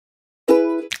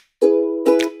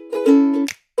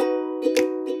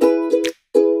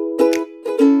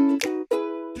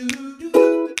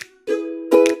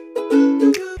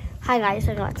Hi guys,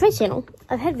 welcome back to my channel.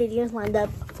 I've had videos lined up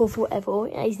for forever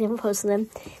and I just never posted them.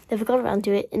 Never got around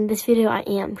to it. In this video I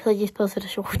am, because I just posted a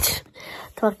short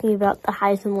talking about the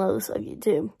highs and lows of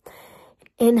YouTube.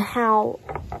 And how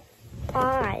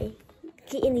I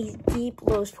get in these deep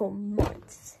lows for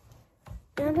months.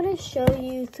 And I'm going to show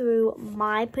you through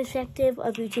my perspective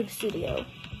of YouTube Studio.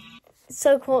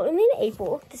 So currently in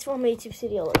April, this is what my YouTube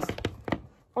Studio looks.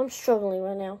 I'm struggling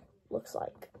right now, looks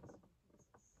like.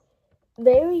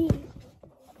 Very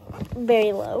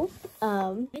low.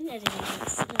 Been editing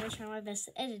this, and I'm trying my best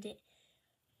to edit it.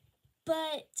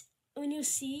 But when you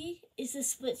see is the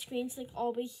split screens like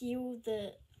all the way here,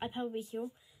 the iPad will be here.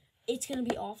 It's gonna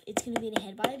be off. It's gonna be in a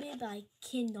head by a bit, but I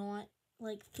cannot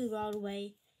like figure out a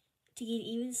way to get it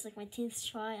even. It's like my 10th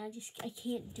try. I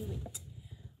can't do it.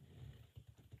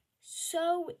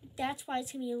 So that's why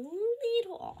it's gonna be a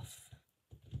little off.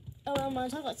 Oh, I'm gonna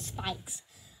talk about spikes.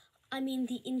 I mean,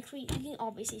 the increase, you can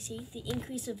obviously see the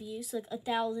increase of views, like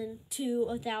 1,000 to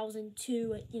 1,000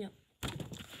 to, you know,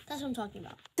 that's what I'm talking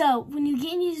about. So, when you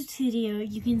get in YouTube Studio,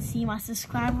 you can see my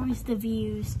subscribers, the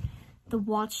views, the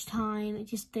watch time,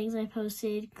 just things I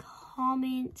posted,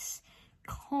 comments,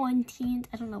 content,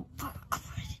 I don't know.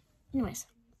 Anyways,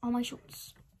 all my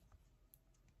shorts.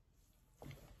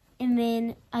 And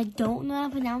then, I don't know how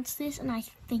to pronounce this, and I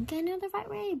think I know the right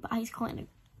way, but I just call it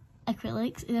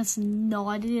acrylics, and that's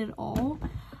not it at all.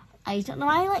 I just don't know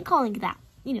why I like calling it that.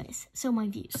 Anyways, so my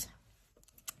views.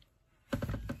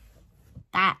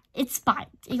 It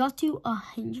spiked. It got to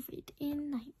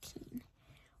 119.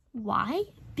 Why?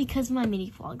 Because of my mini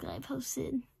vlog that I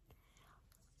posted.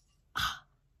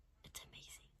 It's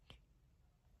amazing.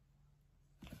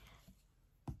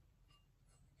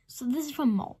 So this is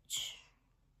from March.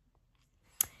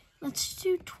 Let's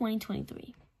do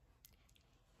 2023.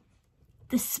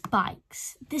 The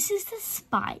spikes. This is the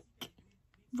spike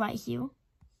right here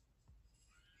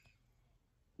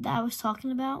that I was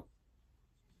talking about.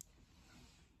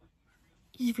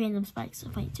 Just random spikes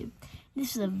of YouTube.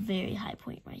 This is a very high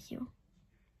point right here.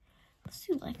 Let's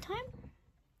do lifetime.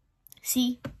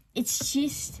 See, it's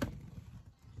just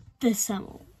the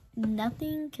summer.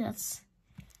 Nothing, cause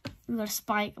we got a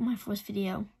spike on my first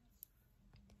video.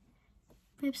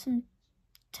 We have some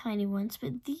tiny ones,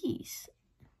 but these.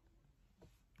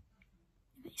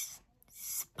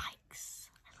 Spikes.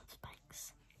 I love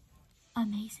spikes.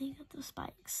 Amazing at those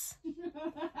spikes.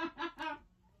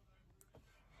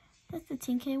 That's the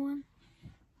 10K one?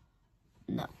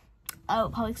 No. Oh,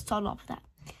 probably start off with that.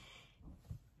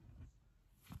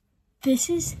 This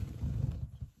is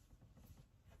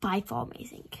by far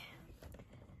amazing.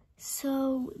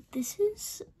 So this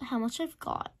is how much I've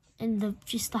got and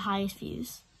just the highest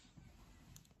views.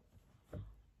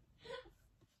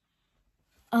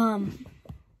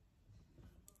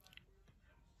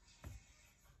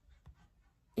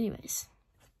 Anyways,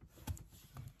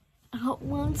 I got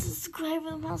 1 subscriber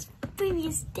in the most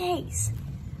previous days.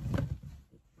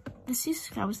 The 2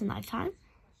 subscribers in lifetime.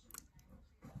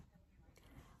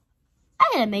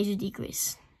 I had a major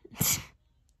decrease.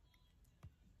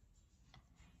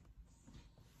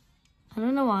 I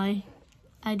don't know why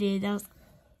I did. That was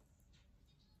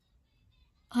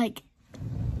like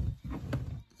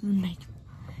major.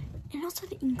 And also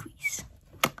the increase.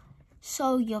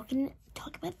 So you can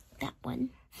talk about that one.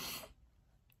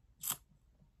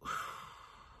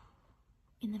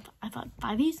 And then I thought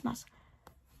 5 views must.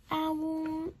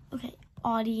 Okay,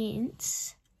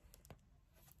 audience.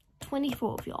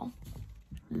 24 of y'all.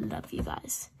 Love you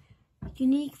guys.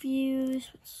 Unique views,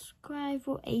 subscribe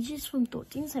for ages from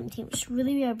 13 to 17, which is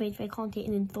really rare range for content,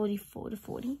 and then 34 to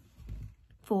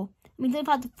 44. I mean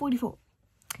 35 to 44.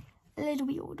 A little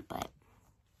bit old, but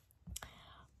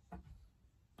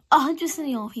 100% of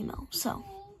y'all female, so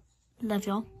love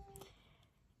y'all.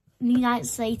 United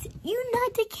States,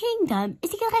 United Kingdom.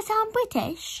 Is it gonna sound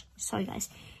British? Sorry guys.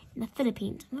 In the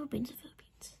Philippines. I've never been to the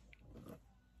Philippines.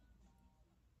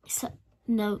 So,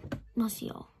 no, most of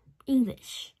y'all.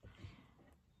 English.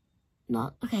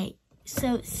 Not, okay.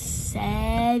 So,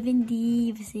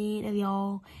 70% of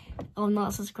y'all are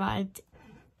not subscribed.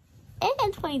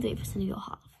 And 23% of y'all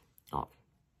have. Oh.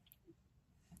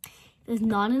 There's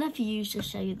not enough views to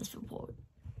show you this report.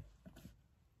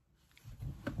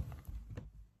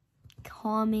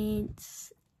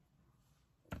 Comments.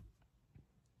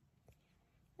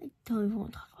 I don't even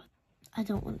want to talk about. I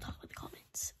don't want to talk about the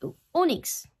comments. Oh,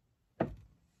 Onyx. And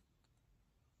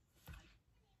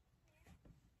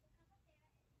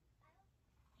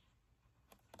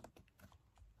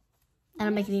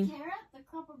I'm making.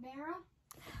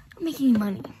 I'm making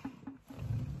money.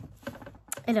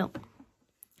 I don't.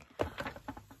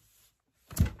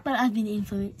 But I've been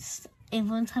influenced.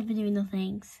 everyone's kind of doing their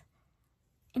things.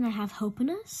 And I have hope in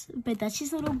us, but that's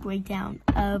just a little breakdown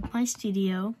of my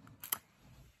studio.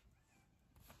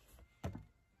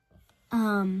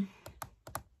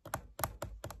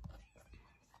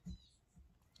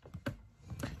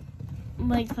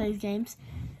 Like to play games.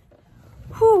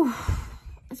 Whew.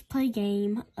 Let's play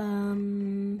game.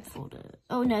 Folder.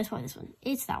 Oh no, it's probably this one.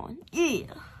 It's that one.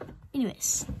 Yeah.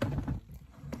 Anyways,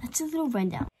 that's a little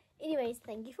rundown. Anyways,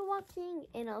 thank you for watching,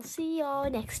 and I'll see y'all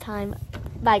next time.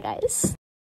 Bye, guys.